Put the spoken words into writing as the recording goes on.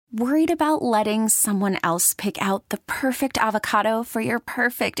Worried about letting someone else pick out the perfect avocado for your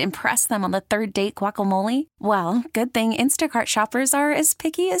perfect impress them on the third date guacamole? Well, good thing Instacart shoppers are as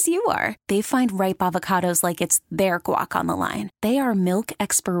picky as you are. They find ripe avocados like it's their guac on the line. They are milk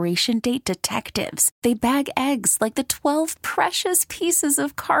expiration date detectives. They bag eggs like the 12 precious pieces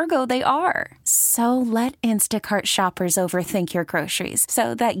of cargo they are. So let Instacart shoppers overthink your groceries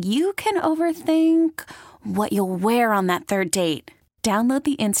so that you can overthink what you'll wear on that third date. Download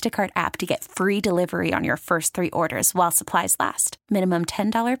the Instacart app to get free delivery on your first 3 orders while supplies last. Minimum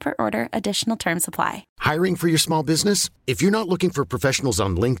 $10 per order. Additional terms apply. Hiring for your small business? If you're not looking for professionals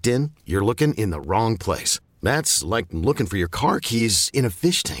on LinkedIn, you're looking in the wrong place. That's like looking for your car keys in a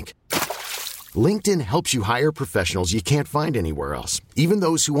fish tank. LinkedIn helps you hire professionals you can't find anywhere else, even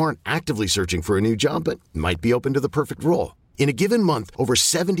those who aren't actively searching for a new job but might be open to the perfect role. In a given month, over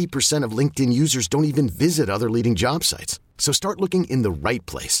 70% of LinkedIn users don't even visit other leading job sites. So start looking in the right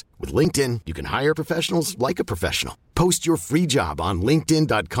place. With LinkedIn, you can hire professionals like a professional. Post your free job on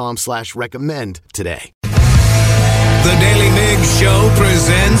linkedin.com/recommend today. The Daily Migs Show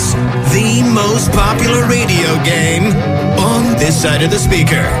presents the most popular radio game on this side of the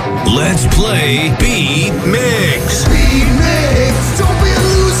speaker. Let's play Beat Migs. Beat Migs, don't be a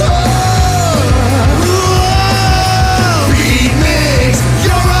loser.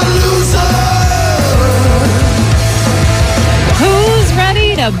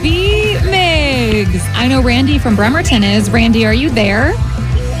 To beat Migs. I know Randy from Bremerton is. Randy, are you there?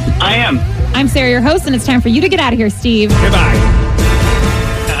 I am. I'm Sarah, your host, and it's time for you to get out of here, Steve. Goodbye.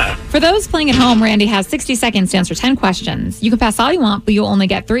 For those playing at home, Randy has 60 seconds to answer 10 questions. You can pass all you want, but you'll only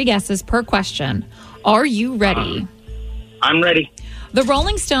get 3 guesses per question. Are you ready? I'm ready. The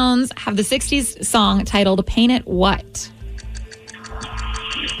Rolling Stones have the 60s song titled Paint It What?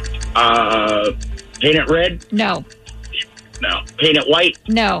 Paint it red? No. No. Paint it white?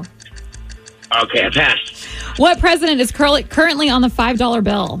 No. Okay, I passed. What president is currently on the $5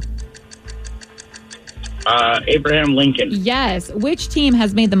 bill? Abraham Lincoln. Yes. Which team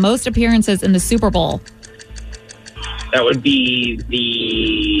has made the most appearances in the Super Bowl? That would be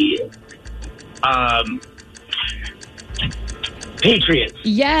the Patriots.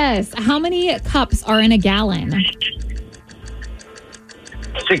 Yes. How many cups are in a gallon?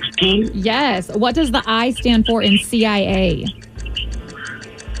 16. Yes. What does the I stand for in CIA?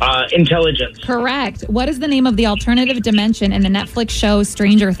 Intelligence. Correct. What is the name of the alternative dimension in the Netflix show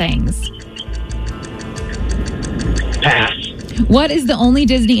Stranger Things? Pass. What is the only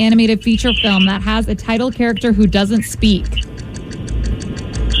Disney animated feature film that has a title character who doesn't speak?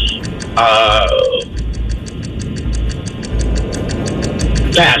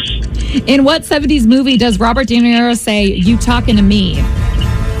 Pass. In what 70s movie does Robert De Niro say, "You talking to me"?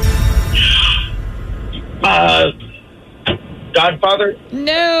 Godfather?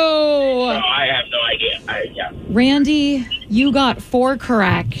 No. I have no idea. Randy, you got 4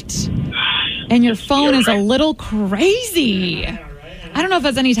 correct. And your phone is a little crazy. I don't know if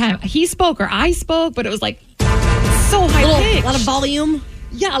that's any time he spoke or I spoke, but it was like so high pitched. A lot of volume?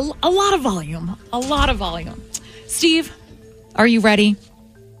 Yeah, a lot of volume. A lot of volume. Steve, are you ready?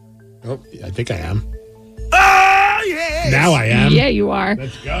 Oh, I think I am. Oh, yeah. Now I am. Yeah, you are.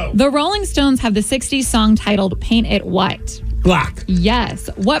 Let's go. The Rolling Stones have the 60s song titled Paint It What? Black.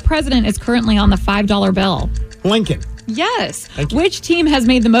 Yes. What president is currently on the $5 bill? Lincoln. Yes. Thank you. Which team has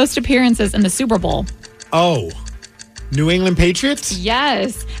made the most appearances in the Super Bowl? Oh, New England Patriots?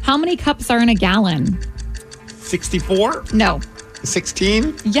 Yes. How many cups are in a gallon? 64? No.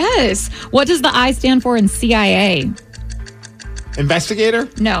 16? Yes. What does the I stand for in CIA? Investigator?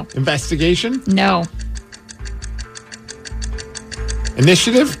 No. Investigation? No.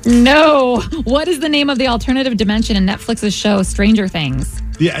 Initiative? No. What is the name of the alternative dimension in Netflix's show Stranger Things?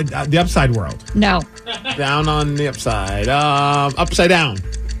 The Upside World. No. Down on the upside. Upside down.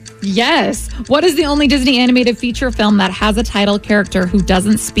 Yes. What is the only Disney animated feature film that has a title character who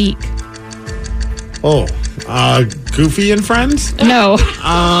doesn't speak? Oh, Goofy and Friends? No.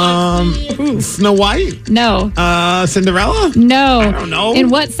 Snow White? No. Cinderella? No. I don't know. In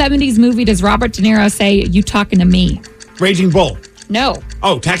what 70s movie does Robert De Niro say, "You talking to me"? Raging Bull. No.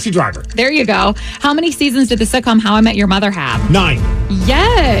 Oh, Taxi Driver. There you go. How many seasons did the sitcom How I Met Your Mother have? 9.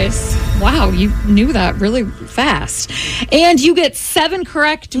 Yes. Wow, you knew that really fast. And you get 7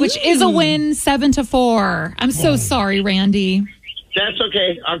 correct, which is a win, 7-4. I'm so sorry, Randy. That's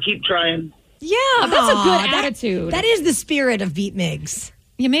okay. I'll keep trying. Yeah, that's a good attitude. That is the spirit of Beat Migs.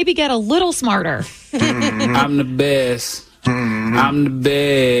 You maybe get a little smarter. I'm the best. I'm the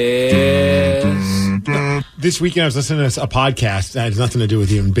best. This weekend I was listening to a podcast that has nothing to do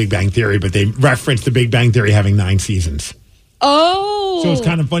with even Big Bang Theory, but they referenced the Big Bang Theory having 9 seasons. Oh. So it's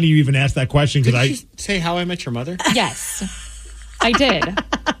kind of funny you even asked that question because Did you say How I Met Your Mother? Yes, I did.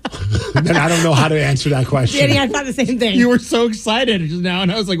 then I don't know how to answer that question. Danny, I thought the same thing. You were so excited just now,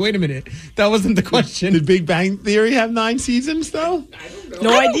 and I was like, wait a minute. That wasn't the question. Did Big Bang Theory have 9 seasons, though?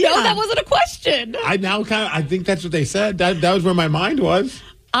 No idea. No, that wasn't a question. I think that's what they said. That was where my mind was.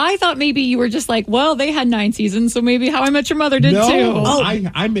 I thought maybe you were just like, well, they had 9 seasons, so maybe How I Met Your Mother did No, too.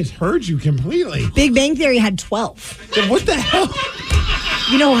 I misheard you completely. Big Bang Theory had 12. Then what the hell?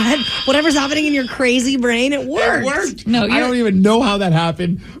 You know what? Whatever's happening in your crazy brain, it worked. It worked. No, I don't even know how that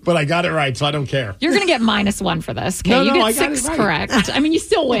happened, but I got it right, so I don't care. You're going to get -1 for this. Okay, No, you I get got 6 it right. correct. I mean, you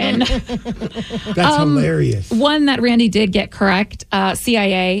still win. That's hilarious. One that Randy did get correct,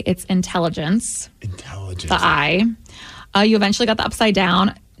 CIA, it's intelligence. Intelligence. The I. You eventually got the upside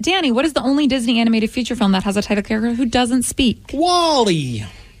down. Danny, what is the only Disney animated feature film that has a title character who doesn't speak? Wall-E.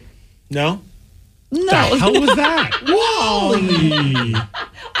 No? No. The hell was that? Wall-E.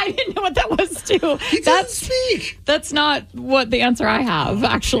 I didn't know what that was, too. He doesn't speak. That's not what the answer I have,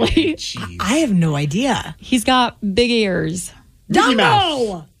 actually. I have no idea. He's got big ears. Mickey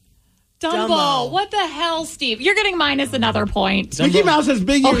Mouse. Dumbo. What the hell, Steve? You're getting minus another point. Mickey Mouse has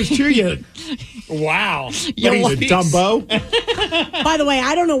big ears too. You. Wow. But he's a Dumbo. By the way,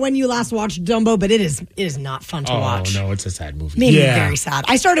 I don't know when you last watched Dumbo, but it is not fun to watch. Oh no, it's a sad movie. Made me very sad.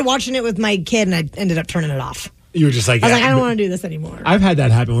 I started watching it with my kid, and I ended up turning it off. You were just like, I was like, I don't want to do this anymore. I've had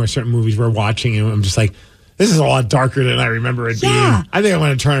that happen where certain movies we're watching, and I'm just like, this is a lot darker than I remember it being. I think I'm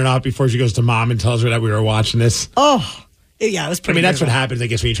going to turn it off before she goes to mom and tells her that we were watching this. Oh. Yeah, it was pretty. I mean, that's what happens, I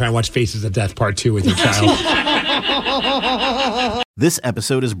guess, when you try and watch Faces of Death Part 2 with your child. This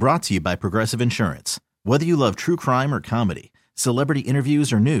episode is brought to you by Progressive Insurance. Whether you love true crime or comedy, celebrity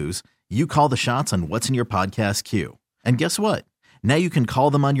interviews or news, you call the shots on what's in your podcast queue. And guess what? Now you can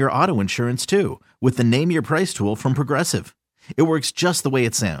call them on your auto insurance, too, with the Name Your Price tool from Progressive. It works just the way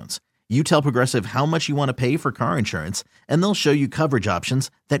it sounds. You tell Progressive how much you want to pay for car insurance, and they'll show you coverage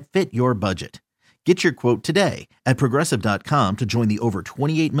options that fit your budget. Get your quote today at Progressive.com to join the over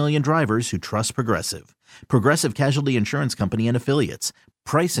 28 million drivers who trust Progressive. Progressive Casualty Insurance Company and Affiliates.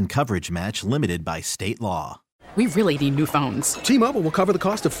 Price and coverage match limited by state law. We really need new phones. T-Mobile will cover the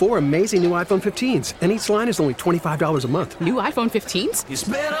cost of 4 amazing new iPhone 15s, and each line is only $25 a month. New iPhone 15s? It's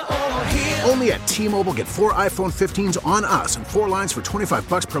better over here. Only at T-Mobile, get 4 iPhone 15s on us and 4 lines for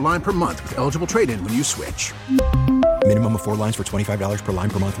 $25 per line per month with eligible trade-in when you switch. Minimum of 4 lines for $25 per line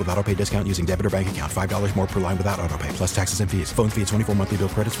per month with autopay discount using debit or bank account. $5 more per line without autopay, plus taxes and fees. Phone fee at 24 monthly bill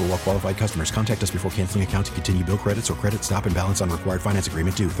credits for well-qualified customers. Contact us before canceling account to continue bill credits or credit stop and balance on required finance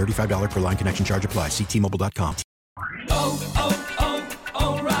agreement due. $35 per line connection charge applies. See T-Mobile.com.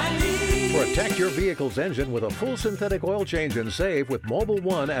 O'Reilly. Protect your vehicle's engine with a full synthetic oil change and save with Mobile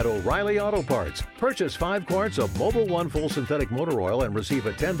One at O'Reilly Auto Parts. Purchase 5 quarts of Mobile One full synthetic motor oil and receive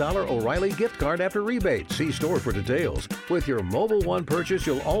a $10 O'Reilly gift card after rebate. See store for details. With your Mobile One purchase,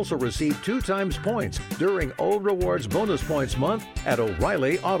 you'll also receive 2 times points during O Rewards Bonus Points Month at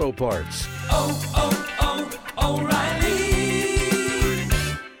O'Reilly Auto Parts. O'Reilly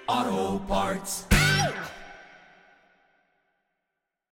Auto Parts.